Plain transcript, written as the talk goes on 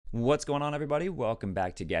What's going on, everybody? Welcome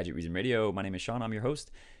back to Gadget Reason Radio. My name is Sean. I'm your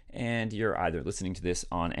host, and you're either listening to this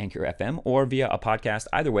on Anchor FM or via a podcast.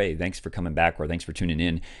 Either way, thanks for coming back or thanks for tuning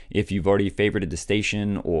in. If you've already favorited the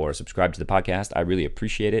station or subscribed to the podcast, I really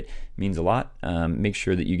appreciate it. It means a lot. Make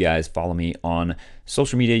sure that you guys follow me on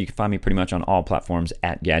social media. You can find me pretty much on all platforms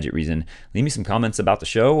at Gadget Reason. Leave me some comments about the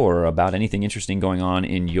show or about anything interesting going on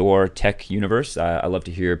in your tech universe. I love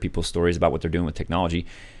to hear people's stories about what they're doing with technology.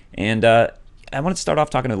 And I want to start off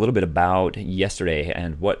talking a little bit about yesterday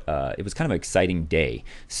and what it was kind of an exciting day.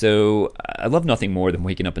 So I love nothing more than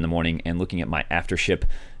waking up in the morning and looking at my aftership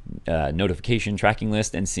notification tracking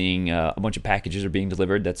list and seeing a bunch of packages are being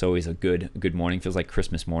delivered. That's always a good morning. Feels like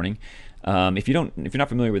Christmas morning. If you're not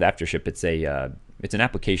familiar with Aftership, it's an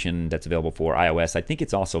application that's available for iOS. I think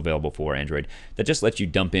it's also available for Android that just lets you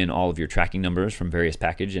dump in all of your tracking numbers from various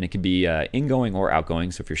packages, and it can be ingoing or outgoing.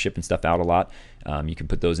 So if you're shipping stuff out a lot, you can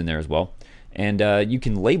put those in there as well. And you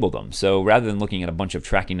can label them. So rather than looking at a bunch of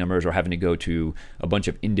tracking numbers or having to go to a bunch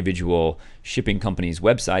of individual shipping companies'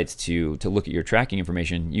 websites to look at your tracking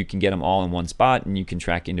information, you can get them all in one spot, and you can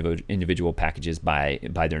track individual packages by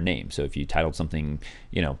their name. So if you titled something,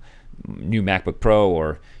 new MacBook Pro,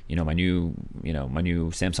 or my new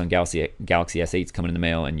Samsung Galaxy S8's coming in the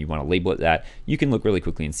mail, and you want to label it that, you can look really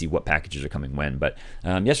quickly and see what packages are coming when. But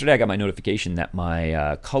yesterday I got my notification that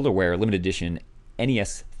my Colorware limited edition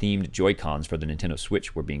NES themed Joy-Cons for the Nintendo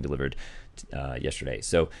Switch were being delivered yesterday.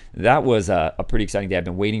 So that was a pretty exciting day. I've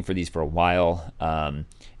been waiting for these for a while.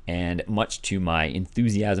 And much to my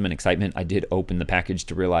enthusiasm and excitement, I did open the package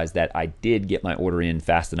to realize that I did get my order in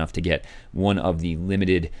fast enough to get one of the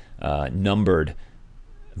limited numbered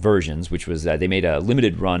versions, which was they made a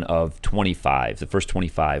limited run of 25. The first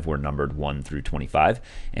 25 were numbered 1 through 25,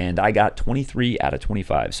 and I got 23 out of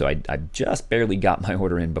 25. So I just barely got my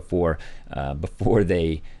order in before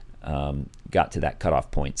they got to that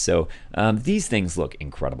cutoff point. So these things look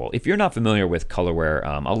incredible. If you're not familiar with Colorware,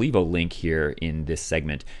 I'll leave a link here in this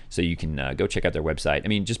segment so you can go check out their website. I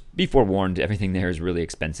mean, just be forewarned, everything there is really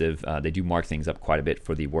expensive. They do mark things up quite a bit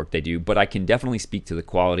for the work they do, but I can definitely speak to the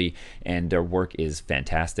quality, and their work is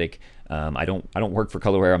fantastic. I don't work for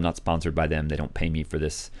Colorware. I'm not sponsored by them. They don't pay me for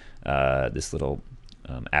this little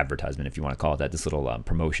advertisement, if you want to call it that, this little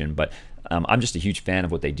promotion. But I'm just a huge fan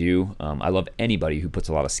of what they do. I love anybody who puts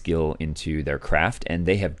a lot of skill into their craft, and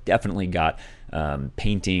they have definitely got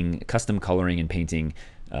painting, custom coloring and painting,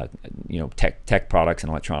 tech products and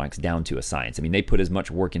electronics down to a science. I mean, they put as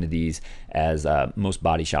much work into these as most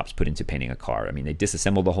body shops put into painting a car. I mean, they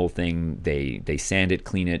disassemble the whole thing, they sand it,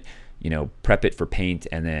 clean it, prep it for paint,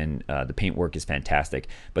 and then the paint work is fantastic.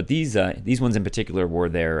 But these ones in particular were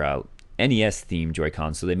their NES themed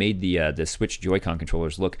Joy-Cons. So they made the Switch Joy-Con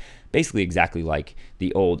controllers look basically exactly like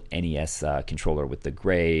the old NES controller, with the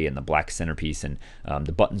gray and the black centerpiece, and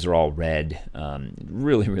the buttons are all red.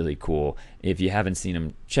 Really, really cool. If you haven't seen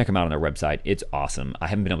them, check them out on their website. It's awesome. I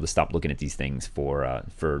haven't been able to stop looking at these things for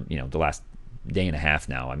the last day and a half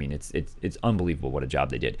now. I mean, it's unbelievable what a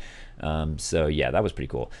job they did. So yeah, that was pretty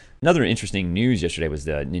cool. Another interesting news yesterday was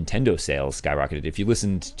the Nintendo sales skyrocketed. If you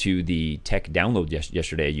listened to the tech download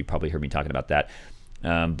yesterday, you probably heard me talking about that.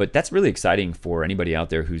 But that's really exciting for anybody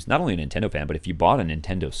out there who's not only a Nintendo fan, but if you bought a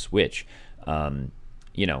Nintendo Switch,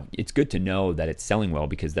 it's good to know that it's selling well,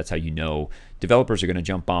 because that's how developers are going to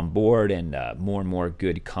jump on board, and more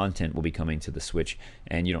good content will be coming to the Switch,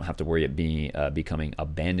 and you don't have to worry it becoming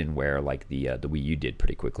abandonware like the Wii U did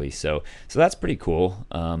pretty quickly. So that's pretty cool.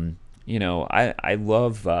 I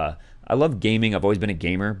love gaming. I've always been a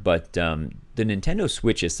gamer, but the Nintendo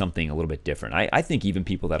Switch is something a little bit different. I think even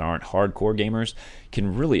people that aren't hardcore gamers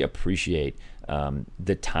can really appreciate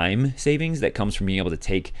the time savings that comes from being able to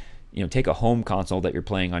take a home console that you're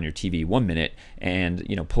playing on your TV 1 minute and,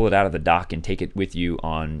 pull it out of the dock and take it with you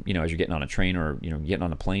on, as you're getting on a train or, getting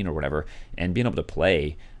on a plane or whatever, and being able to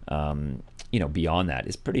play, beyond that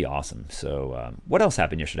is pretty awesome. So what else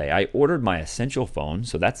happened yesterday? I ordered my Essential phone,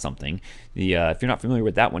 so that's something. If you're not familiar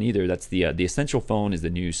with that one either, that's the Essential phone is the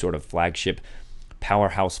new sort of flagship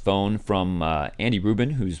powerhouse phone from Andy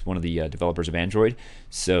Rubin, who's one of the developers of Android.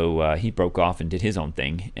 So he broke off and did his own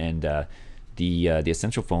thing, and the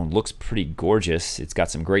Essential phone looks pretty gorgeous. It's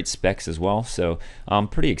got some great specs as well, so I'm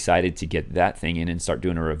pretty excited to get that thing in and start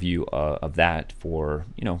doing a review of that for,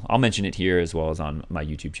 I'll mention it here as well as on my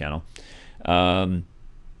YouTube channel.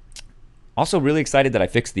 Also really excited that I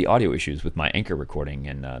fixed the audio issues with my Anchor recording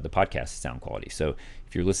and the podcast sound quality. So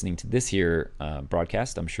if you're listening to this here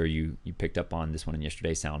broadcast, I'm sure you picked up on this one and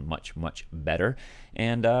yesterday sound much better.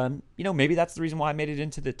 And maybe that's the reason why I made it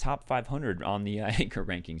into the top 500 on the Anchor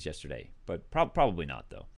rankings yesterday, but probably not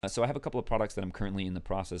though. So I have a couple of products that I'm currently in the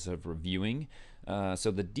process of reviewing.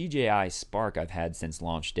 So the DJI Spark I've had since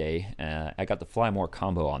launch day. I got the Fly More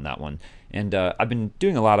combo on that one, and I've been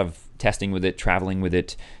doing a lot of testing with it, traveling with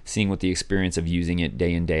it, seeing what the experience of using it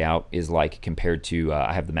day in day out is like compared to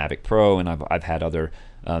I have the Mavic Pro, and I've had other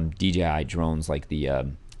DJI drones like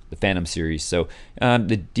the Phantom series. So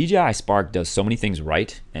the DJI Spark does so many things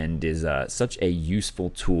right and is such a useful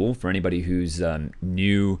tool for anybody who's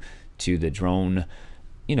new to the drone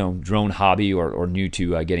hobby or new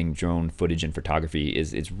to getting drone footage and photography.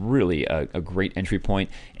 It's really a great entry point.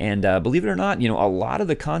 And believe it or not, a lot of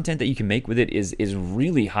the content that you can make with it is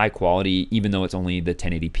really high quality, even though it's only the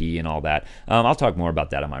 1080p and all that. I'll talk more about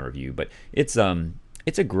that on my review, but it's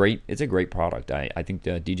a great product. I think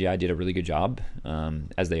DJI did a really good job,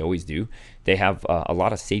 as they always do. They have a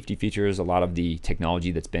lot of safety features. A lot of the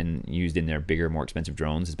technology that's been used in their bigger, more expensive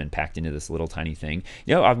drones has been packed into this little tiny thing.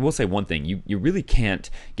 I will say one thing: you really can't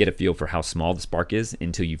get a feel for how small the Spark is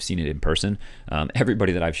until you've seen it in person.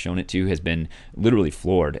 Everybody that I've shown it to has been literally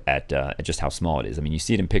floored at just how small it is. I mean, you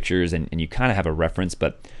see it in pictures and you kind of have a reference,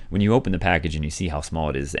 but when you open the package and you see how small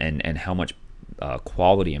it is and how much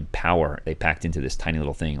quality and power they packed into this tiny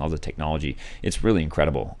little thing, all the technology, it's really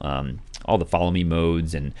incredible. All the follow me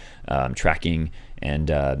modes and tracking and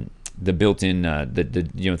the built-in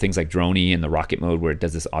the things like Droney and the rocket mode where it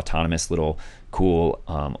does this autonomous little cool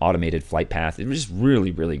automated flight path. It was just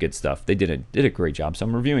really good stuff. They did a great job. So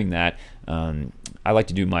I'm reviewing that. I like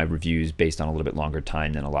to do my reviews based on a little bit longer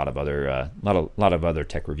time than a lot of other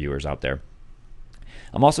tech reviewers out there.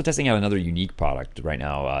 I'm also testing out another unique product right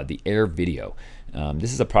now, the Air Video.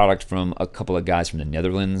 This is a product from a couple of guys from the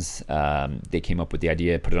Netherlands. They came up with the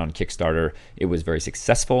idea, put it on Kickstarter. It was very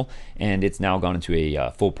successful, and it's now gone into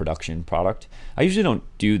a full production product. I usually don't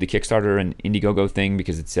do the Kickstarter and Indiegogo thing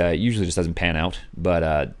because it's usually just doesn't pan out,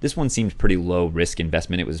 but this one seemed pretty low risk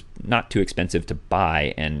investment. It was not too expensive to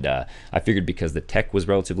buy, and I figured because the tech was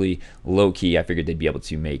relatively low key, I figured they'd be able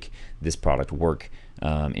to make this product work.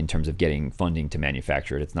 In terms of getting funding to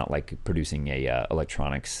manufacture it. It's not like producing a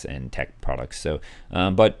electronics and tech products. So,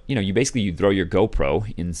 but you throw your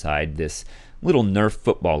GoPro inside this little Nerf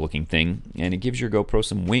football looking thing, and it gives your GoPro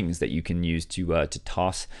some wings that you can use to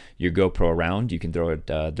toss your GoPro around. You can throw it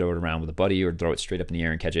around with a buddy or throw it straight up in the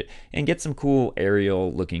air and catch it and get some cool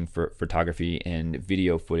aerial looking for photography and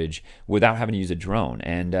video footage without having to use a drone.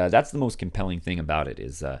 And that's the most compelling thing about it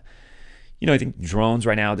is I think drones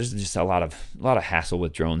right now, there's just a lot of hassle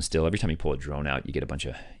with drones still. Every time you pull a drone out, you get a bunch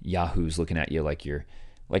of yahoos looking at you like you're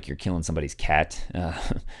killing somebody's cat.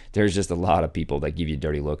 There's just a lot of people that give you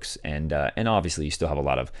dirty looks, and obviously you still have a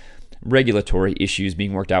lot of regulatory issues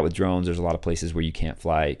being worked out with drones. There's a lot of places where you can't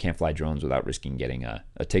fly drones without risking getting a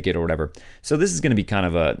ticket or whatever. So this is going to be kind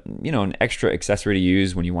of an extra accessory to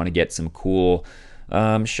use when you want to get some cool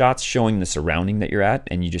shots showing the surrounding that you're at,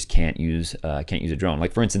 and you just can't use a drone.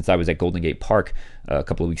 Like for instance, I was at Golden Gate Park a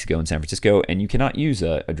couple of weeks ago in San Francisco, and you cannot use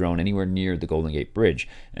a drone anywhere near the Golden Gate Bridge.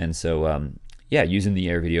 And so using the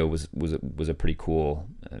Air Video was a pretty cool.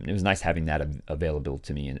 It was nice having that available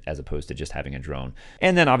to me as opposed to just having a drone.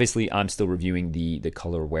 And then obviously I'm still reviewing the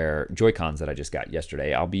Colorwear Joy-Cons that I just got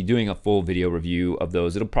yesterday. I'll be doing a full video review of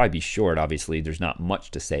those. It'll probably be short. Obviously, there's not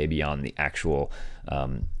much to say beyond the actual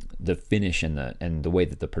the finish and the way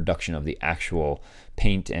that the production of the actual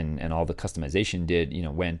paint and all the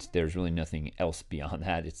customization went. There's really nothing else beyond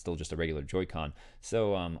that. It's still just a regular Joy-Con.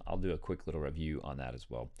 So I'll do a quick little review on that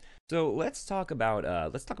as well. So let's talk about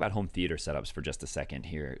home theater setups for just a second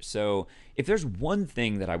here. So if there's one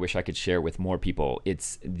thing that I wish I could share with more people,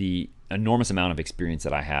 it's the enormous amount of experience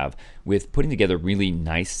that I have with putting together really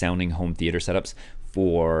nice sounding home theater setups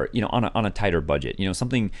for on a tighter budget.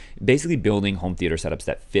 Something basically building home theater setups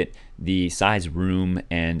that fit the size room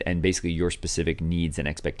and basically your specific needs and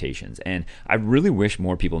expectations. And I really wish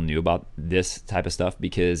more people knew about this type of stuff,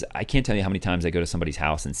 because I can't tell you how many times I go to somebody's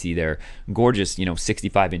house and see their gorgeous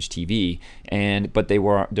 65-inch TV, but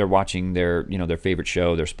they're watching their their favorite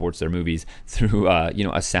show, their sports, their movies through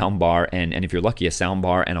a sound bar and if you're lucky, a sound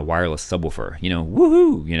bar and a wireless subwoofer.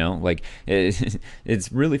 Woohoo! Like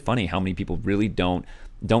it's really funny how many people really don't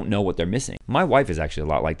know what they're missing. My wife is actually a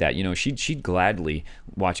lot like that. She'd gladly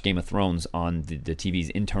watch Game of Thrones on the TV's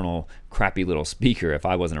internal crappy little speaker if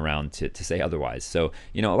I wasn't around to say otherwise. So,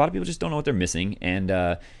 a lot of people just don't know what they're missing. And,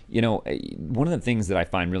 one of the things that I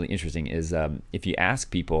find really interesting is if you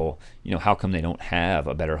ask people, how come they don't have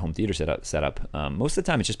a better home theater setup, most of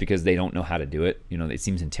the time it's just because they don't know how to do it. It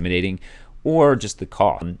seems intimidating, or just the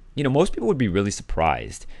cost. Most people would be really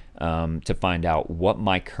surprised to find out what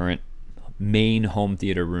my current main home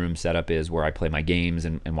theater room setup is, where I play my games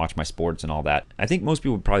and watch my sports and all that. I think most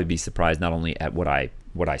people would probably be surprised not only at what I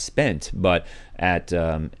what I spent, but at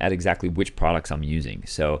exactly which products I'm using.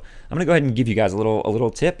 So I'm gonna go ahead and give you guys a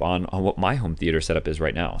little tip on what my home theater setup is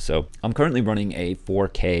right now. So I'm currently running a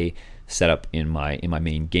 4K setup in my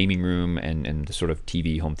main gaming room and the sort of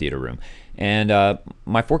TV home theater room. And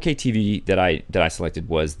my 4K TV that I selected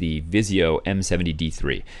was the Vizio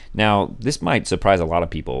M70D3. Now, this might surprise a lot of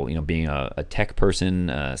people, being a tech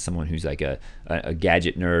person, someone who's like a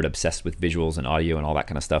gadget nerd obsessed with visuals and audio and all that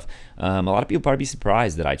kind of stuff. A lot of people probably be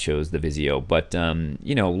surprised that I chose the Vizio, but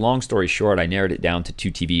long story short, I narrowed it down to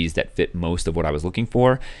two TVs that fit most of what I was looking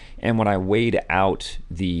for. And when I weighed out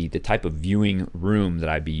the type of viewing room that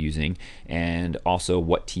I'd be using and also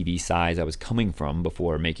what TV size I was coming from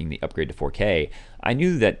before making the upgrade to 4K, I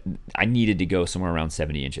knew that I needed to go somewhere around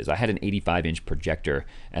 70 inches. I had an 85-inch projector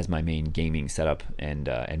as my main gaming setup and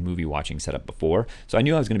movie watching setup before, so I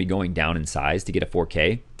knew I was going to be going down in size to get a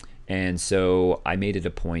 4K. And so I made it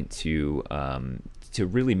a point to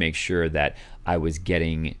really make sure that I was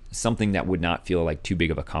getting something that would not feel like too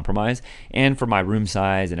big of a compromise. And for my room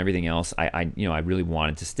size and everything else, I really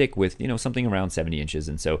wanted to stick with something around 70 inches.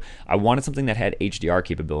 And so I wanted something that had HDR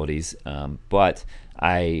capabilities, but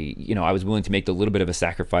I was willing to make a little bit of a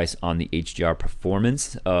sacrifice on the HDR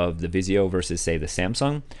performance of the Vizio versus, say, the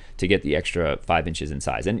Samsung to get the extra 5 inches in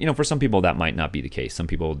size. And for some people that might not be the case. Some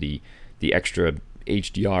people the extra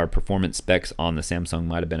HDR performance specs on the Samsung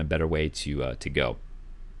might have been a better way to go.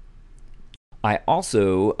 I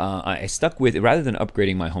also I stuck with, rather than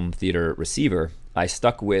upgrading my home theater receiver, I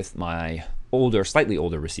stuck with my slightly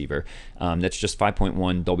older receiver that's just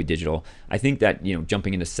 5.1 Dolby Digital. I think that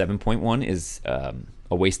jumping into 7.1 is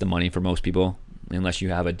a waste of money for most people unless you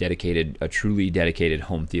have a truly dedicated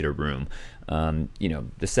home theater room. The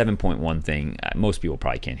 7.1 thing, most people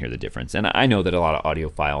probably can't hear the difference. And I know that a lot of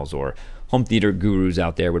audiophiles or home theater gurus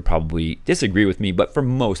out there would probably disagree with me, but for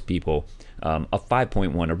most people, a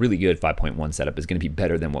 5.1, a really good 5.1 setup is going to be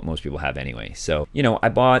better than what most people have anyway. So, I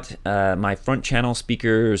bought my front channel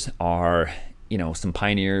speakers are, some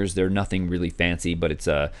Pioneers. They're nothing really fancy, but it's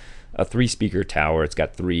a 3-speaker tower. It's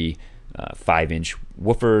got 3 5-inch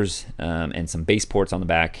woofers and some bass ports on the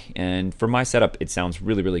back. And for my setup, it sounds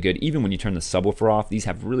really, really good. Even when you turn the subwoofer off, these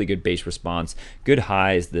have really good bass response, good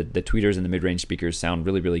highs. The tweeters and the mid-range speakers sound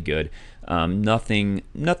really, really good. Nothing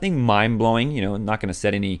mind-blowing. I'm not going to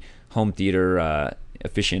set any home theater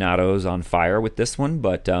aficionados on fire with this one,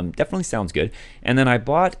 but definitely sounds good. And then I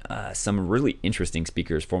bought some really interesting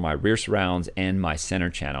speakers for my rear surrounds and my center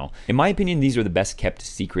channel. In my opinion, these are the best kept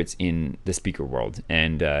secrets in the speaker world,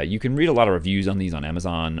 and you can read a lot of reviews on these on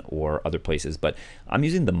Amazon or other places, but I'm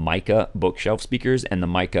using the Mica bookshelf speakers and the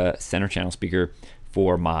Mica center channel speaker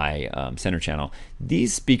for my center channel.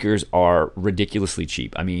 These speakers are ridiculously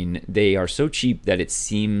cheap. I mean, they are so cheap that it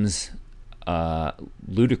seems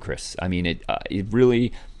ludicrous. I mean, it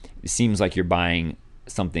really seems like you're buying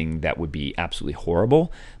something that would be absolutely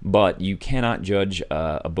horrible, but you cannot judge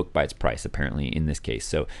a book by its price, apparently, in this case.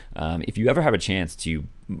 So if you ever have a chance to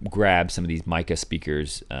grab some of these Mica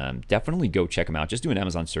speakers, definitely go check them out. Just do an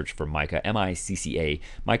Amazon search for Mica, M-I-C-C-A,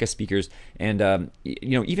 Mica speakers, and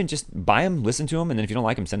even just buy them, listen to them, and then if you don't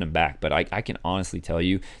like them, send them back. But I can honestly tell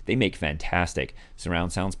you, they make fantastic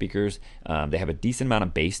surround sound speakers. They have a decent amount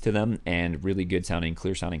of bass to them and really good sounding,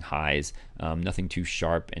 clear sounding highs, nothing too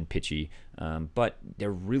sharp and pitchy. But they're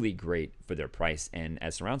really great for their price, and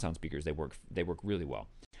as surround sound speakers, they work really well.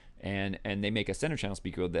 And they make a center channel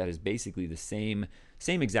speaker that is basically the same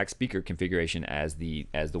exact speaker configuration as the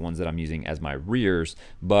ones that I'm using as my rears,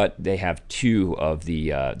 but they have 2 of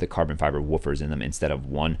the carbon fiber woofers in them instead of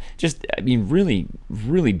 1. Just, I mean, really,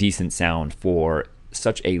 really decent sound for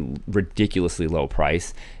such a ridiculously low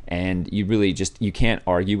price, and you really you can't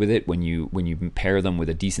argue with it when you pair them with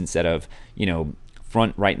a decent set of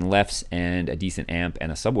front, right, and lefts and a decent amp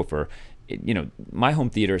and a subwoofer. My home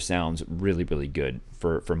theater sounds really, really good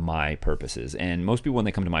for my purposes. And most people, when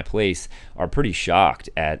they come to my place, are pretty shocked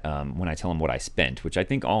at when I tell them what I spent, which I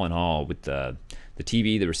think all in all, with the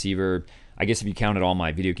TV, the receiver, I guess if you counted all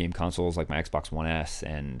my video game consoles like my Xbox One S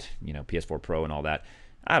and PS4 Pro and all that,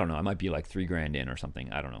 I don't know, I might be like $3,000 in or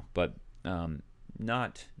something. I don't know, but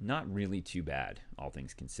not really too bad, all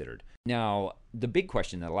things considered. Now, the big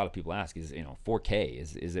question that a lot of people ask is,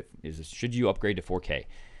 4K, should you upgrade to 4K?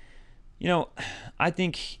 I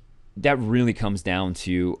think that really comes down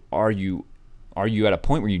to, are you at a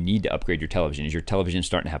point where you need to upgrade your television? Is your television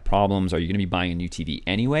starting to have problems? Are you going to be buying a new TV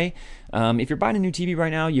anyway? If you're buying a new TV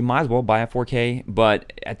right now, you might as well buy a 4K.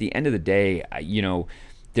 But at the end of the day,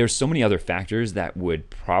 there's so many other factors that would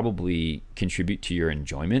probably contribute to your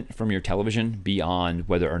enjoyment from your television beyond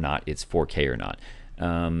whether or not it's 4K or not.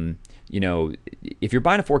 if you're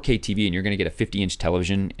buying a 4K TV and you're going to get a 50-inch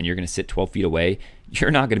television and you're going to sit 12 feet away,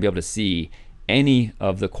 you're not going to be able to see any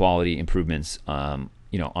of the quality improvements on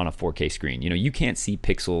a 4K screen. You can't see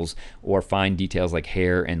pixels or fine details like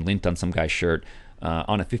hair and lint on some guy's shirt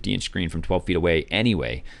on a 50-inch screen from 12 feet away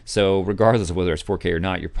anyway. So regardless of whether it's 4K or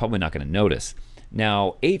not, you're probably not going to notice.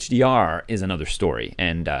 Now, HDR is another story,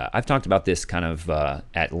 and I've talked about this kind of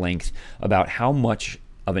at length about how much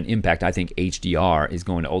of an impact I think HDR is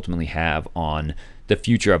going to ultimately have on the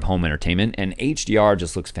future of home entertainment, and HDR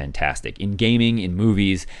just looks fantastic. In gaming, in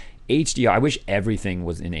movies, HDR, I wish everything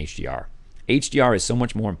was in HDR. HDR is so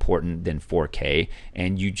much more important than 4K,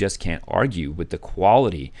 and you just can't argue with the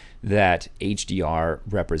quality that HDR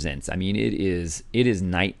represents. I mean, it is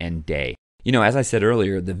night and day. As I said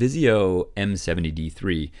earlier, the Vizio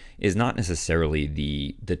M70D3 is not necessarily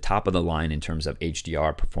the top of the line in terms of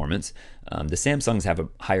HDR performance. The Samsungs have a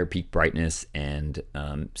higher peak brightness and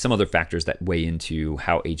some other factors that weigh into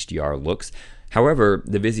how HDR looks. However,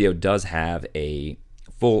 the Vizio does have a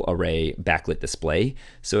full array backlit display,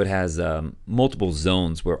 so it has multiple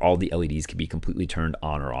zones where all the LEDs can be completely turned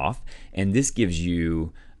on or off, and this gives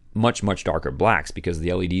you much darker blacks because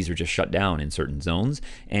the LEDs are just shut down in certain zones,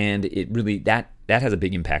 and it really that has a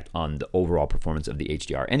big impact on the overall performance of the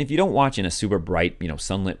HDR. And if you don't watch in a super bright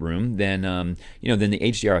sunlit room, then then the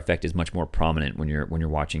HDR effect is much more prominent when you're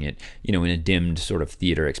watching it in a dimmed sort of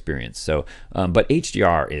theater experience. So but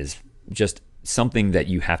HDR is just something that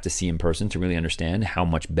you have to see in person to really understand how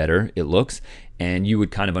much better it looks, and you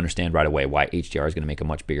would kind of understand right away why HDR is going to make a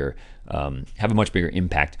much bigger have a much bigger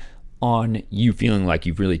impact on you feeling like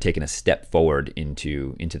you've really taken a step forward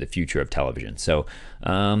into the future of television. So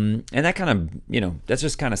and that kind of that's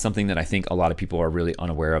just kind of something that I think a lot of people are really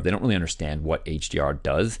unaware of. They don't really understand what HDR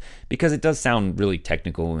does, because it does sound really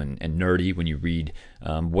technical and nerdy when you read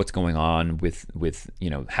what's going on with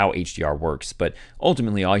how HDR works. But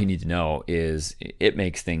ultimately, all you need to know is it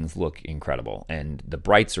makes things look incredible, and the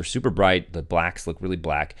brights are super bright, the blacks look really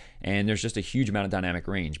black, and there's just a huge amount of dynamic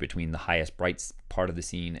range between the highest bright part of the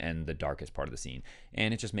scene and the darkest part of the scene,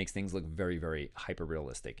 and it just makes things look very hyper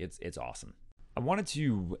realistic. It's awesome. I wanted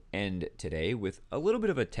to end today with a little bit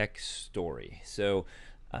of a tech story. So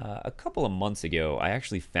a couple of months ago, I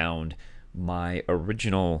actually found my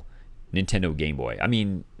original Nintendo Game Boy. I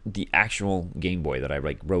mean, the actual Game Boy that I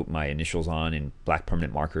wrote my initials on in black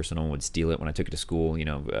permanent marker so no one would steal it when I took it to school. I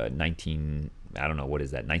don't know, what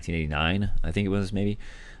is that, 1989? I think it was, maybe.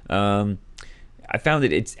 I found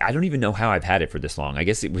it. I don't even know how I've had it for this long. I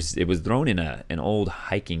guess it was thrown in an old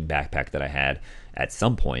hiking backpack that I had at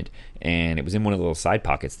some point, and it was in one of the little side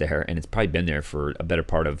pockets there, and it's probably been there for a better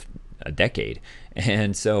part of a decade.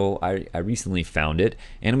 And so I recently found it,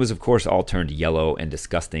 and it was of course all turned yellow and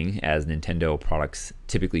disgusting, as Nintendo products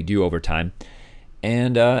typically do over time.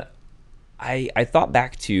 And I thought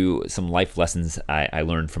back to some life lessons I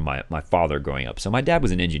learned from my father growing up. So my dad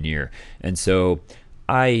was an engineer, and so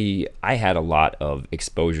I had a lot of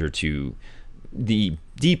exposure to the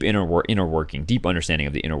deep deep understanding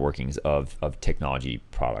of the inner workings of technology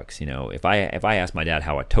products. If I asked my dad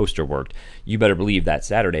how a toaster worked, you better believe that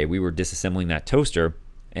Saturday we were disassembling that toaster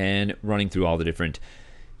and running through all the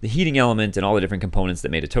heating element and all the different components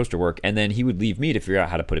that made a toaster work, and then he would leave me to figure out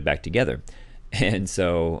how to put it back together. And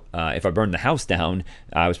so if I burned the house down,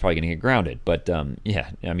 I was probably going to get grounded. But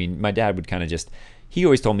my dad would kind of he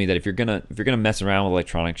always told me that if you're gonna mess around with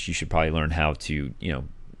electronics, you should probably learn how to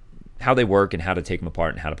how they work and how to take them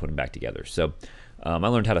apart and how to put them back together. So I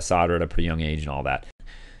learned how to solder at a pretty young age and all that.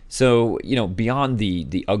 So beyond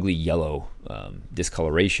the ugly yellow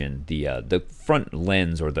discoloration, the front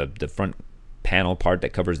lens, or the front panel part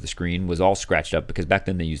that covers the screen, was all scratched up, because back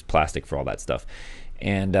then they used plastic for all that stuff.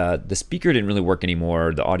 And the speaker didn't really work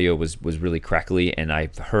anymore. The audio was really crackly, and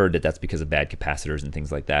I've heard that that's because of bad capacitors and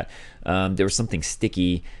things like that. There was something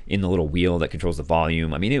sticky in the little wheel that controls the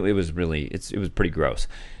volume. I mean, it was pretty gross.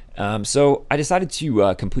 So I decided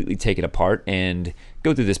to completely take it apart and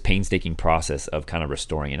go through this painstaking process of kind of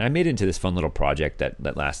restoring it. And I made it into this fun little project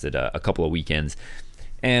that lasted a couple of weekends.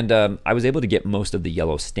 And I was able to get most of the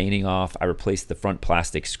yellow staining off. I replaced the front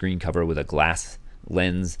plastic screen cover with a glass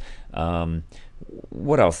lens.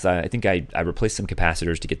 What else? I think I replaced some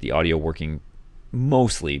capacitors to get the audio working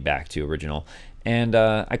mostly back to original. And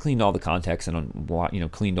I cleaned all the contacts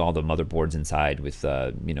and cleaned all the motherboards inside with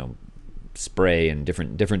spray and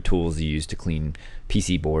different tools you use to clean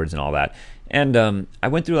PC boards and all that. And I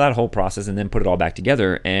went through that whole process and then put it all back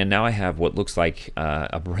together. And now I have what looks like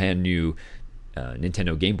a brand new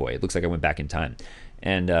Nintendo Game Boy. It looks like I went back in time.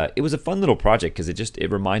 And it was a fun little project because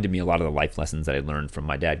it reminded me a lot of the life lessons that I learned from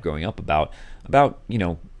my dad growing up about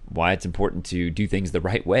why it's important to do things the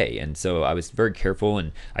right way. And so I was very careful,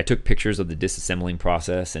 and I took pictures of the disassembling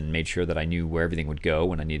process and made sure that I knew where everything would go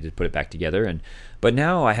when I needed to put it back together. But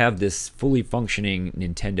now I have this fully functioning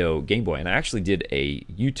Nintendo Game Boy, and I actually did a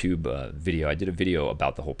YouTube video. I did a video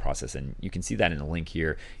about the whole process, and you can see that in a link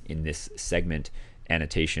here in this segment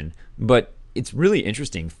annotation. But it's really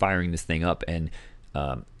interesting firing this thing up, and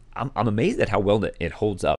I'm amazed at how well it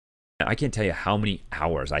holds up. I can't tell you how many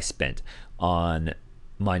hours I spent on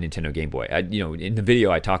my Nintendo Game Boy. In the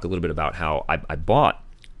video, I talk a little bit about how I bought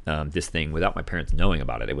this thing without my parents knowing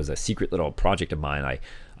about it. It was a secret little project of mine.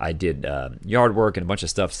 I did yard work and a bunch of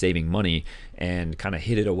stuff saving money, and kind of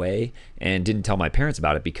hid it away and didn't tell my parents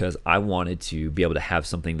about it because I wanted to be able to have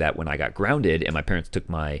something that when I got grounded and my parents took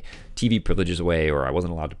my TV privileges away, or I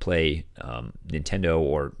wasn't allowed to play Nintendo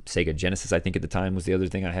or Sega Genesis, I think at the time was the other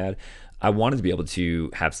thing I had. I wanted to be able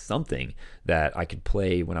to have something that I could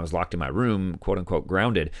play when I was locked in my room, quote unquote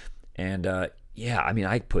grounded. And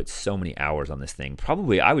I put so many hours on this thing.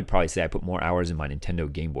 I would probably say I put more hours in my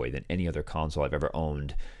Nintendo Game Boy than any other console I've ever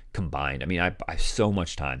owned combined. I have so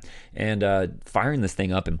much time. And firing this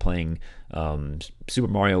thing up and playing Super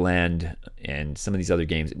Mario Land and some of these other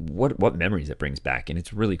games, what memories it brings back. And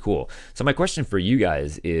it's really cool. So my question for you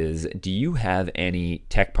guys is, do you have any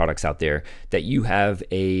tech products out there that you have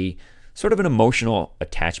a sort of an emotional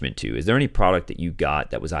attachment to? Is there any product that you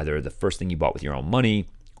got that was either the first thing you bought with your own money,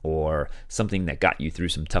 or something that got you through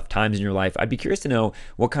some tough times in your life? I'd be curious to know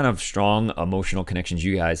what kind of strong emotional connections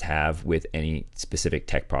you guys have with any specific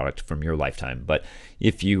tech product from your lifetime. But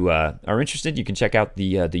if you are interested, you can check out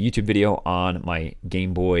the YouTube video on my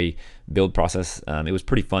Game Boy build process. It was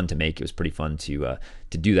pretty fun to make. It was pretty fun to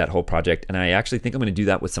do that whole project, and I actually think I'm going to do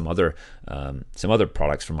that with some other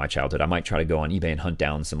products from my childhood. I might try to go on eBay and hunt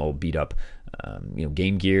down some old beat up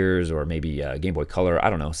Game Gears, or maybe Game Boy Color. I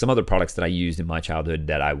don't know, some other products that I used in my childhood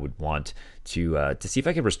that I would want to see if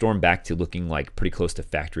I could restore them back to looking like pretty close to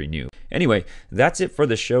factory new. Anyway, that's it for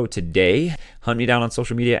the show today. Hunt me down on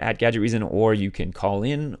social media at Gadget Reason, or you can call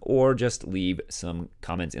in or just leave some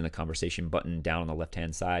comments in the conversation button down on the left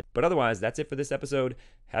hand side. But otherwise, that's it for this episode.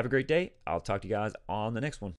 Have a great day. I'll talk to you guys on the next one.